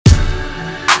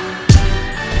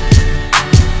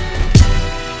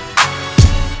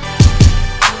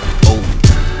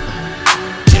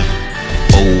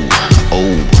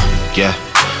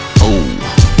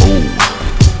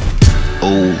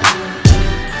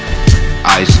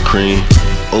Ice cream,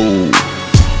 ooh.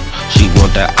 She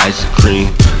want that ice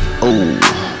cream, ooh.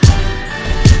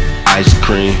 Ice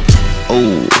cream,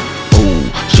 ooh, ooh.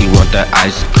 She want that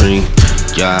ice cream,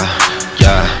 yeah,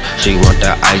 yeah. She want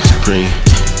that ice cream,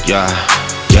 yeah,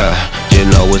 yeah. You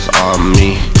know it's all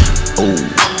me, ooh,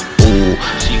 ooh.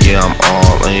 Yeah, I'm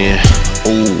all in,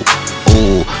 ooh,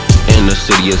 ooh. In the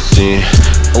city of sin,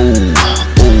 ooh,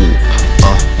 ooh.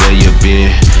 Where you been,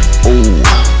 ooh,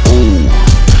 ooh.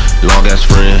 Long ass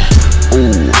friend,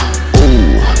 ooh,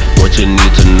 ooh. What you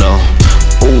need to know,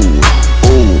 ooh,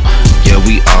 ooh. Yeah,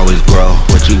 we always grow,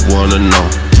 what you wanna know.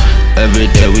 Every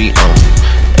day we own,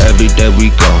 every day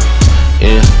we go.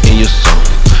 In your soul,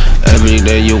 every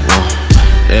day you want,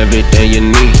 everything you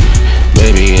need.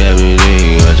 Baby,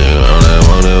 everything what you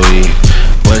wanna be.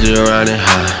 What you riding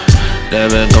high,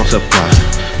 never gon' supply.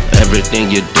 Everything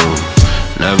you do,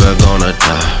 never gonna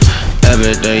die.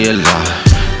 Every day you lie,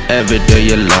 every day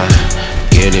you lie.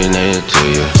 Getting into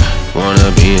you,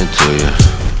 wanna be into you.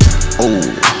 Ooh,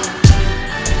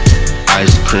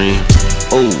 ice cream,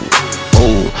 ooh,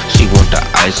 ooh. She want the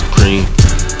ice cream,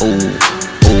 ooh,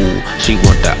 ooh. She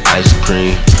want the ice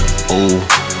cream, ooh,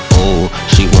 ooh.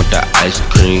 She want the ice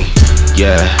cream,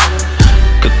 yeah.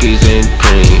 Cookies and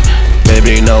cream,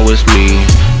 baby, know it's me.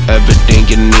 Everything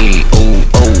you need, ooh,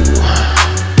 ooh.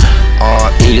 All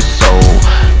in your soul,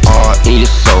 all in your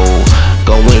soul.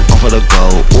 Going off of the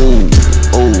go, ooh,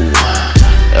 ooh.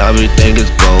 Everything is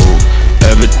gold,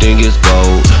 everything is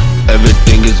gold,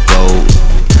 everything is gold,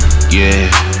 yeah.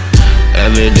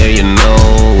 Every day you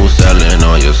know, selling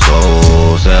on your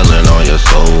soul, selling on your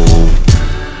soul.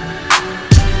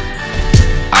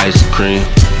 Ice cream,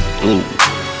 ooh,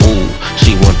 ooh.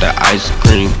 She want that ice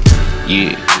cream,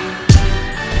 yeah.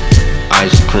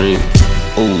 Ice cream,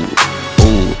 ooh,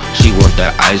 ooh. She want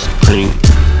that ice cream,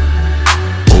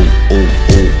 ooh, ooh,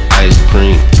 ooh. Ice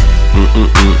cream,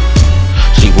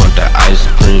 She want that ice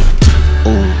cream,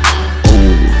 ooh,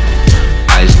 ooh.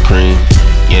 Ice cream,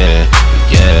 yeah,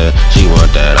 yeah. She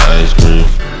want that ice cream.